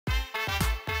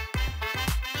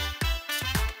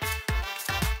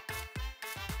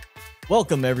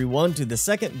Welcome everyone to the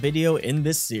second video in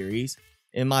this series.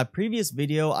 In my previous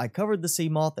video, I covered the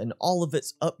Seamoth and all of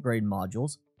its upgrade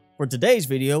modules. For today's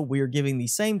video, we are giving the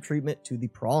same treatment to the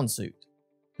prawn suit.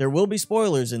 There will be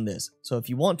spoilers in this, so if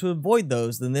you want to avoid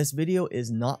those, then this video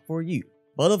is not for you.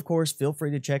 But of course, feel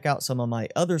free to check out some of my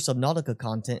other Subnautica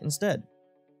content instead.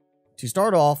 To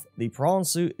start off, the prawn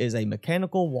suit is a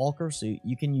mechanical walker suit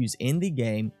you can use in the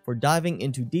game for diving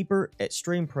into deeper,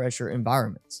 extreme pressure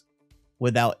environments.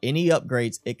 Without any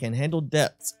upgrades, it can handle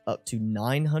depths up to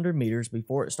 900 meters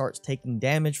before it starts taking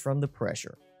damage from the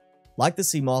pressure. Like the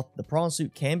Seamoth, the prawn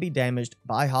suit can be damaged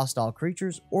by hostile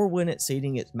creatures or when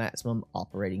exceeding its maximum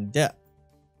operating depth.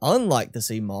 Unlike the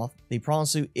Seamoth, the prawn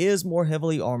suit is more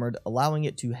heavily armored, allowing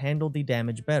it to handle the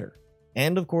damage better.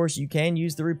 And of course, you can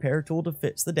use the repair tool to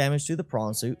fix the damage to the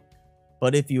prawn suit,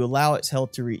 but if you allow its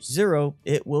health to reach 0,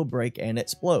 it will break and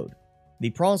explode. The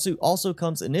prawn suit also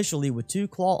comes initially with 2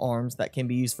 claw arms that can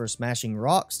be used for smashing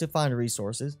rocks to find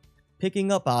resources,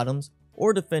 picking up items,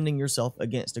 or defending yourself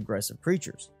against aggressive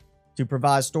creatures. To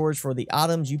provide storage for the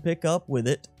items you pick up with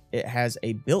it, it has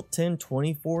a built-in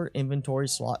 24 inventory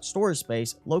slot storage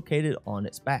space located on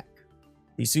its back.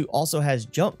 The suit also has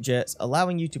jump jets,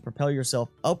 allowing you to propel yourself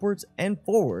upwards and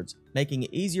forwards, making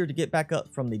it easier to get back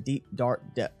up from the deep dark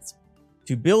depths.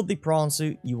 To build the prawn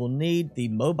suit, you will need the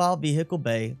mobile vehicle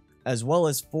bay, as well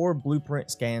as 4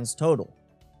 blueprint scans total.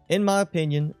 In my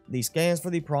opinion, the scans for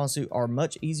the prawn suit are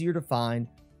much easier to find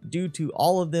due to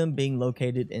all of them being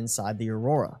located inside the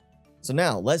Aurora. So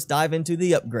now let's dive into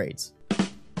the upgrades.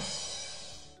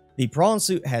 The prawn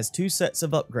suit has 2 sets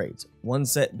of upgrades, one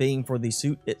set being for the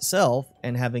suit itself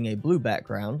and having a blue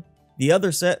background, the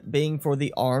other set being for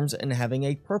the arms and having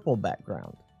a purple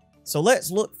background. So let's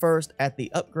look first at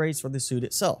the upgrades for the suit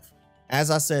itself. As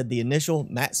I said, the initial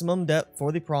maximum depth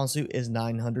for the prawn suit is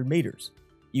 900 meters.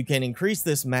 You can increase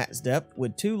this max depth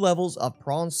with 2 levels of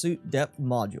prawn suit depth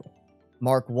module.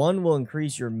 Mark 1 will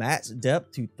increase your max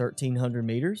depth to 1300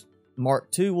 meters.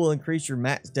 Mark 2 will increase your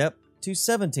max depth to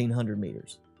 1700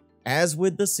 meters. As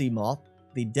with the Seamoth,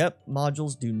 the depth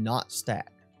modules do not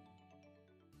stack.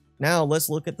 Now let's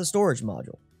look at the storage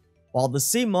module. While the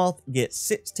Seamoth gets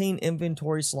 16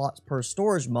 inventory slots per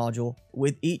storage module,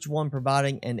 with each one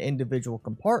providing an individual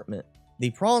compartment,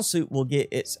 the prawn suit will get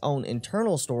its own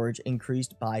internal storage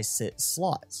increased by 6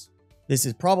 slots. This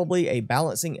is probably a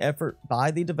balancing effort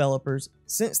by the developers,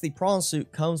 since the prawn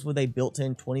suit comes with a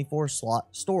built-in 24 slot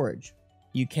storage.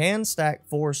 You can stack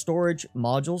 4 storage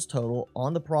modules total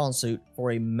on the prawn suit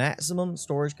for a maximum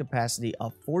storage capacity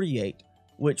of 48,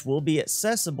 which will be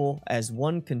accessible as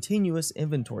one continuous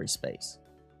inventory space.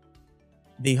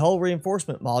 The hull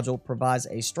reinforcement module provides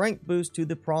a strength boost to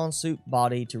the prawn suit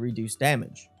body to reduce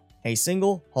damage. A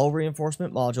single hull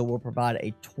reinforcement module will provide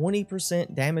a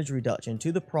 20% damage reduction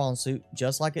to the prawn suit,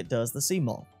 just like it does the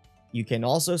Seamoth. You can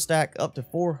also stack up to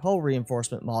 4 hull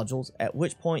reinforcement modules, at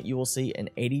which point you will see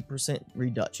an 80%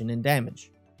 reduction in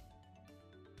damage.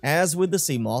 As with the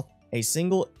Seamoth, a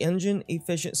single engine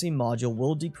efficiency module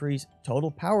will decrease total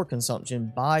power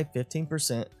consumption by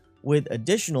 15%, with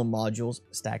additional modules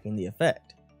stacking the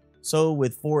effect. So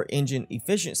with 4 engine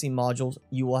efficiency modules,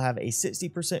 you will have a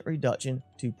 60% reduction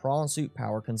to prawn suit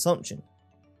power consumption.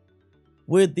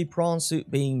 With the prawn suit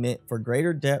being meant for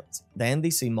greater depths than the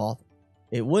Seamoth,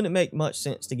 it wouldn't make much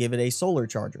sense to give it a solar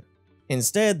charger.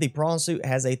 Instead, the prawn suit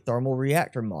has a thermal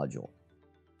reactor module.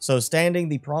 So standing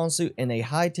the prawn suit in a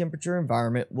high temperature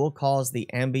environment will cause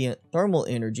the ambient thermal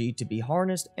energy to be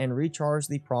harnessed and recharge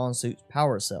the prawn suit's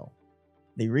power cell.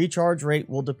 The recharge rate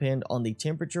will depend on the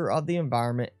temperature of the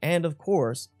environment and, of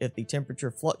course, if the temperature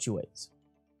fluctuates.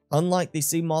 Unlike the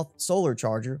Seamoth solar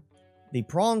charger, the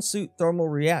prawn suit thermal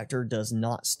reactor does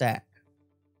not stack.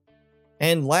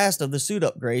 And last of the suit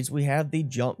upgrades, we have the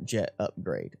jump jet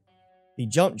upgrade. The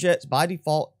jump jets by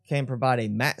default can provide a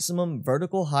maximum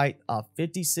vertical height of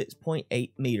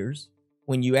 56.8 meters.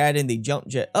 When you add in the jump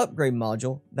jet upgrade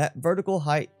module, that vertical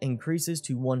height increases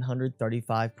to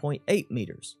 135.8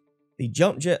 meters. The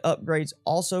jump jet upgrades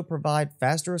also provide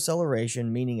faster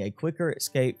acceleration, meaning a quicker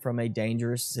escape from a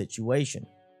dangerous situation.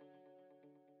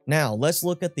 Now let's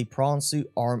look at the prawn suit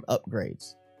arm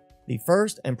upgrades. The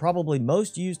first and probably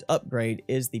most used upgrade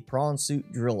is the prawn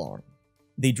suit drill arm.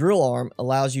 The drill arm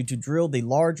allows you to drill the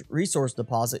large resource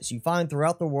deposits you find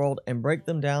throughout the world and break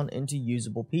them down into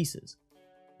usable pieces.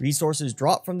 Resources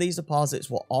dropped from these deposits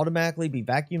will automatically be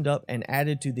vacuumed up and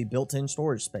added to the built-in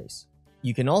storage space.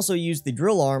 You can also use the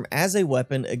drill arm as a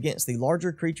weapon against the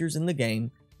larger creatures in the game,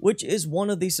 which is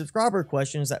one of the subscriber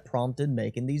questions that prompted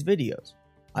making these videos.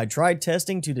 I tried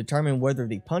testing to determine whether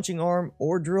the punching arm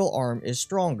or drill arm is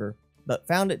stronger, but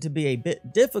found it to be a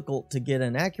bit difficult to get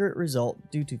an accurate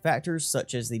result due to factors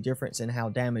such as the difference in how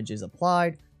damage is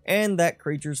applied and that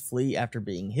creatures flee after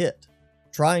being hit.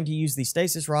 Trying to use the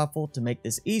stasis rifle to make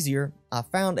this easier, I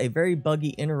found a very buggy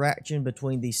interaction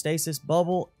between the stasis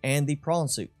bubble and the prawn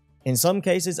suit. In some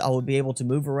cases, I would be able to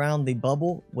move around the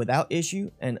bubble without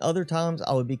issue, and other times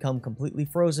I would become completely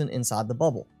frozen inside the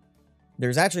bubble.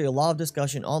 There's actually a lot of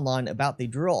discussion online about the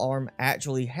drill arm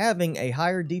actually having a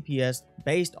higher DPS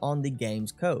based on the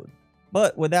game's code.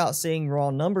 But without seeing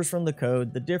raw numbers from the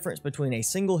code, the difference between a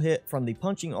single hit from the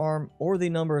punching arm or the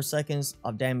number of seconds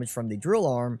of damage from the drill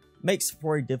arm makes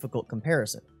for a difficult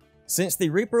comparison. Since the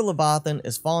Reaper Leviathan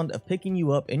is fond of picking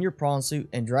you up in your prawn suit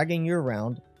and dragging you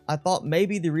around, I thought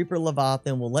maybe the Reaper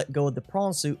Leviathan will let go of the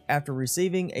prawn suit after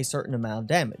receiving a certain amount of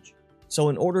damage. So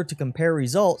in order to compare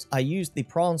results, I used the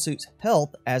prawn suit's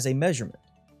health as a measurement.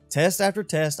 Test after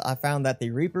test, I found that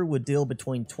the Reaper would deal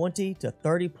between 20 to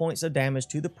 30 points of damage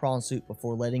to the prawn suit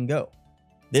before letting go.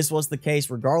 This was the case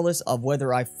regardless of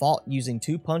whether I fought using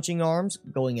 2 punching arms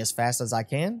going as fast as I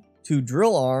can, 2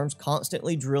 drill arms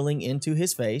constantly drilling into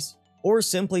his face, or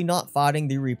simply not fighting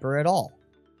the Reaper at all.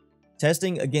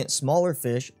 Testing against smaller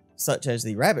fish, such as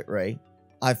the rabbit ray,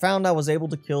 I found I was able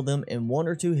to kill them in 1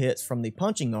 or 2 hits from the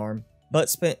punching arm, but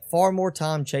spent far more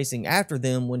time chasing after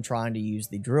them when trying to use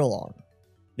the drill arm.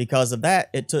 Because of that,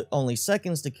 it took only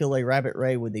seconds to kill a rabbit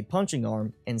ray with the punching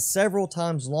arm and several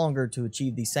times longer to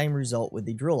achieve the same result with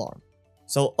the drill arm.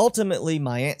 So ultimately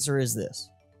my answer is this.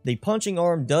 The punching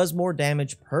arm does more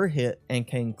damage per hit and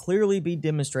can clearly be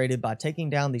demonstrated by taking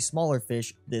down the smaller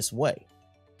fish this way.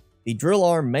 The drill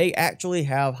arm may actually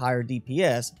have higher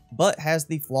DPS, but has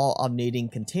the flaw of needing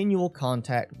continual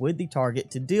contact with the target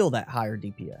to deal that higher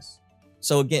DPS.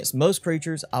 So against most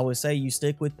creatures, I would say you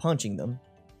stick with punching them,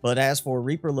 but as for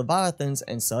Reaper Leviathans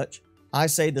and such, I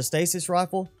say the stasis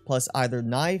rifle plus either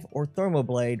knife or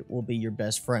thermoblade will be your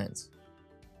best friends.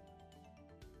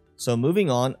 So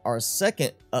moving on, our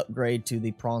second upgrade to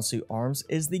the prawn suit arms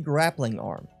is the grappling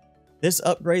arm. This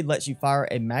upgrade lets you fire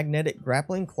a magnetic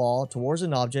grappling claw towards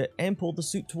an object and pull the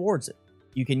suit towards it.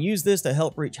 You can use this to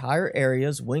help reach higher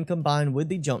areas when combined with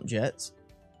the jump jets.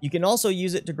 You can also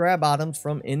use it to grab items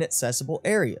from inaccessible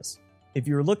areas. If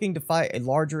you're looking to fight a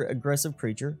larger aggressive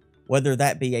creature, whether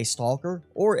that be a stalker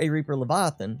or a Reaper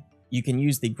Leviathan, you can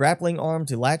use the grappling arm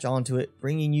to latch onto it,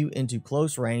 bringing you into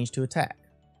close range to attack.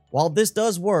 While this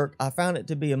does work, I found it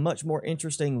to be a much more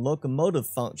interesting locomotive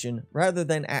function rather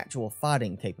than actual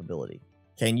fighting capability.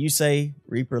 Can you say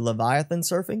Reaper Leviathan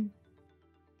surfing?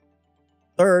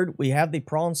 Third, we have the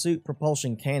prawn suit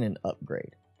propulsion cannon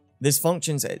upgrade. This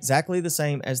functions exactly the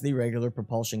same as the regular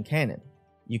propulsion cannon.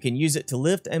 You can use it to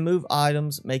lift and move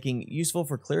items, making it useful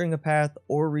for clearing a path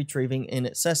or retrieving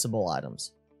inaccessible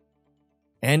items.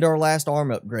 And our last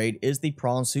arm upgrade is the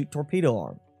prawn suit torpedo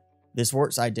arm. This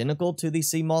works identical to the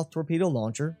Seamoth torpedo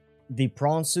launcher. The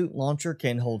prawn suit launcher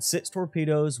can hold 6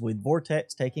 torpedoes with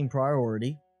vortex taking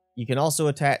priority. You can also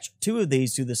attach 2 of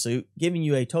these to the suit, giving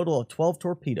you a total of 12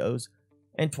 torpedoes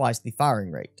and twice the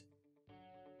firing rate.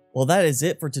 Well, that is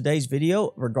it for today's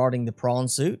video regarding the prawn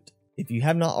suit. If you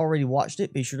have not already watched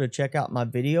it, be sure to check out my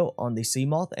video on the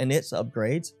Seamoth and its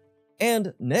upgrades.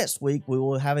 And next week, we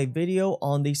will have a video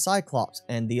on the Cyclops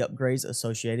and the upgrades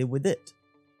associated with it.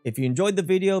 If you enjoyed the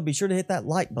video, be sure to hit that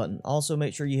like button. Also,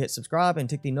 make sure you hit subscribe and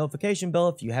tick the notification bell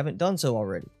if you haven't done so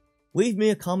already. Leave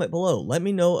me a comment below. Let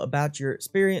me know about your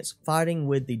experience fighting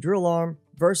with the drill arm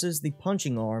versus the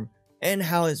punching arm and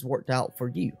how it's worked out for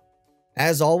you.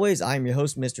 As always, I am your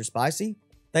host, Mr. Spicy.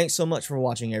 Thanks so much for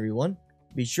watching, everyone.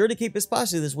 Be sure to keep it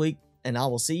spicy this week, and I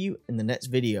will see you in the next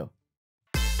video.